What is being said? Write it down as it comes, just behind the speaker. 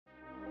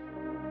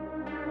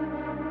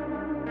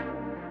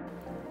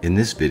In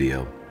this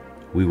video,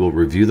 we will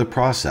review the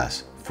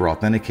process for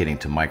authenticating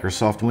to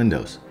Microsoft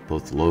Windows,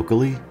 both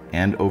locally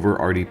and over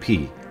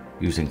RDP,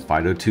 using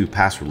FIDO2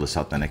 passwordless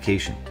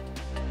authentication.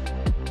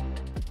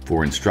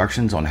 For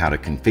instructions on how to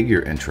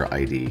configure Entra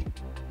ID,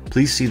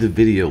 please see the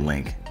video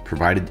link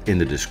provided in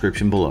the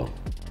description below.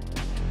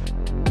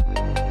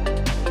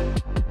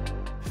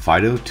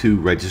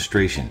 FIDO2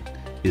 registration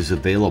is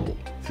available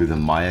through the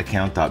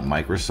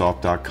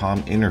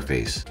myaccount.microsoft.com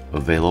interface,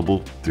 available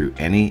through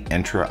any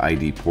Entra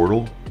ID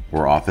portal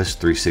or Office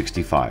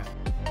 365.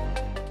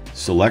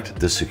 Select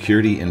the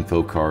security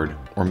info card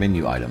or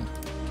menu item.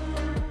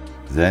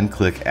 Then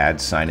click Add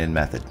Sign-In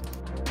Method.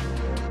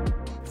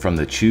 From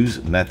the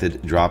Choose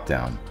Method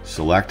drop-down,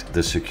 select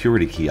the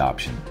security key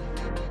option.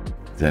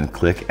 Then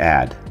click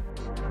Add.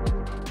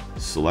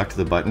 Select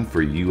the button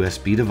for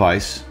USB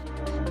device.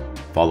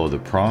 Follow the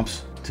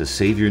prompts to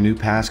save your new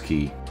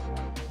passkey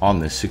on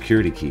this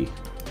security key.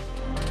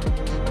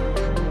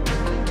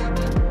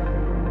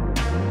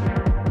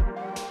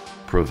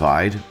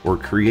 Provide or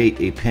create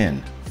a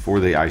PIN for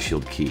the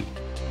iShield key.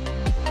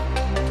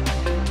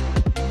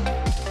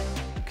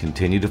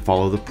 Continue to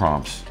follow the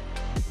prompts,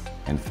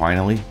 and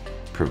finally,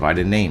 provide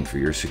a name for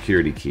your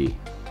security key.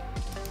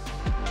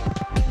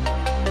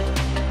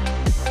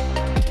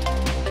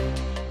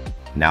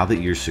 Now that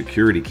your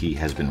security key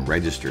has been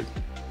registered,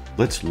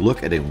 let's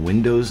look at a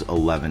Windows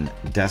 11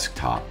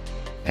 desktop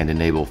and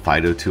enable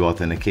FIDO2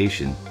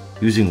 authentication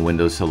using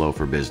Windows Hello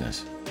for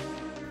Business.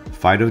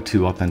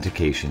 FIDO2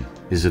 authentication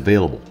is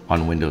available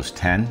on Windows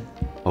 10,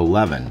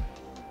 11,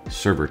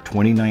 Server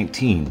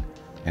 2019,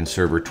 and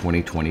Server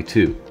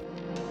 2022.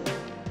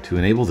 To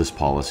enable this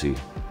policy,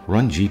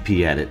 run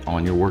gpedit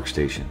on your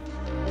workstation.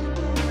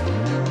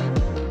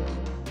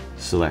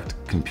 Select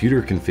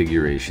Computer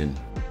Configuration,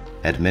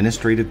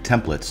 Administrative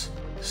Templates,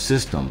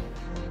 System,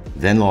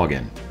 then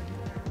Login.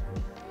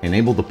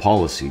 Enable the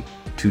policy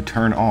to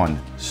turn on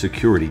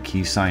Security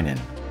Key Sign-In.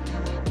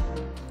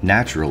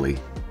 Naturally,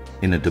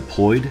 in a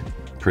deployed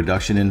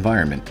production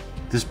environment,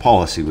 this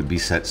policy would be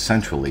set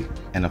centrally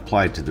and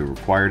applied to the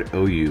required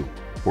OU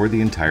or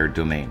the entire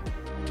domain.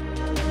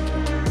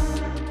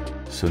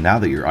 So now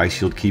that your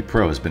iShield Key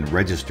Pro has been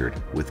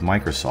registered with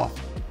Microsoft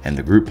and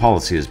the group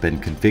policy has been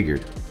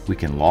configured, we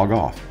can log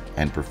off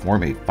and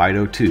perform a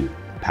FIDO2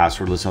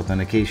 passwordless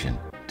authentication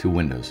to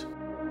Windows.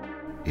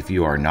 If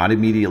you are not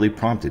immediately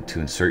prompted to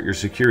insert your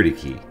security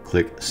key,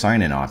 click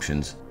Sign-In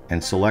Options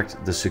and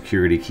select the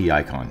security key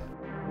icon.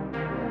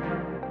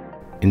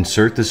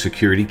 Insert the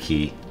security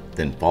key,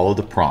 then follow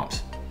the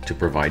prompts to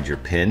provide your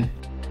PIN,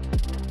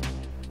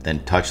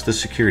 then touch the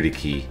security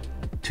key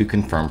to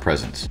confirm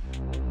presence.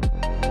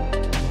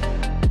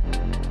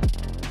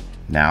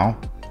 Now,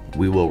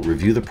 we will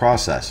review the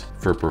process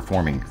for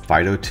performing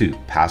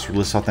FIDO2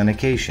 passwordless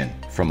authentication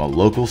from a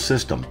local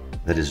system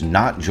that is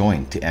not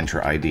joined to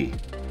Entra ID.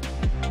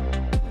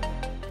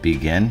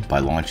 Begin by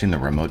launching the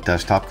remote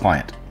desktop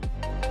client.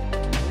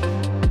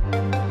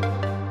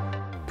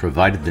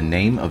 Provide the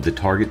name of the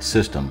target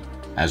system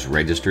as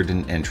registered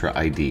in Entra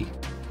ID.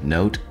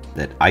 Note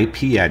that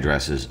IP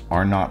addresses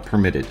are not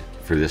permitted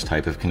for this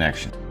type of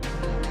connection.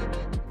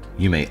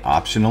 You may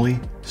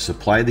optionally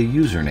supply the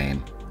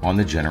username on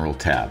the General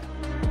tab.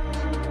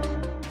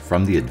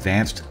 From the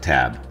Advanced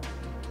tab,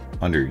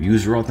 under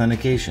User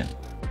Authentication,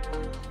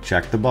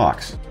 check the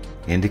box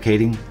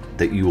indicating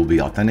that you will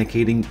be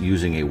authenticating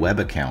using a web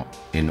account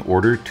in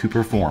order to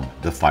perform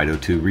the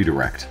FIDO2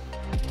 redirect.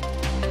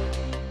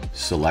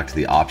 Select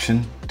the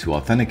option to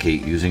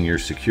authenticate using your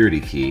security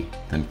key,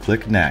 then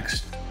click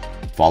Next.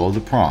 Follow the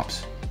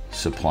prompts,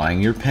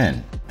 supplying your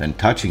PIN, then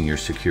touching your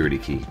security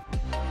key.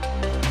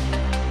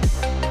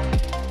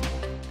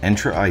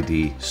 Entra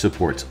ID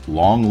supports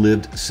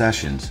long-lived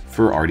sessions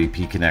for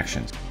RDP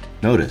connections.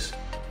 Notice,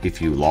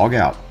 if you log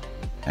out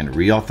and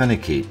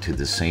re-authenticate to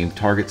the same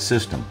target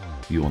system,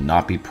 you will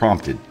not be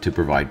prompted to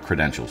provide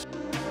credentials.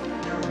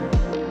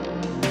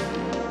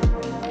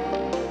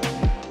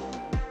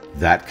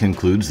 That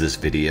concludes this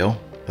video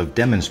of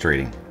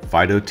demonstrating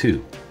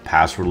FIDO2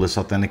 passwordless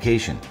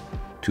authentication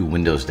to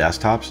Windows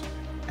desktops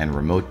and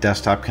remote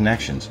desktop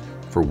connections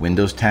for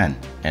Windows 10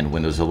 and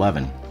Windows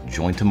 11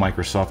 joined to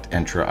Microsoft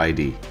Entra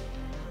ID.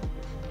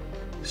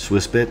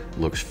 Swissbit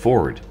looks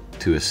forward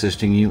to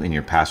assisting you in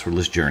your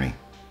passwordless journey.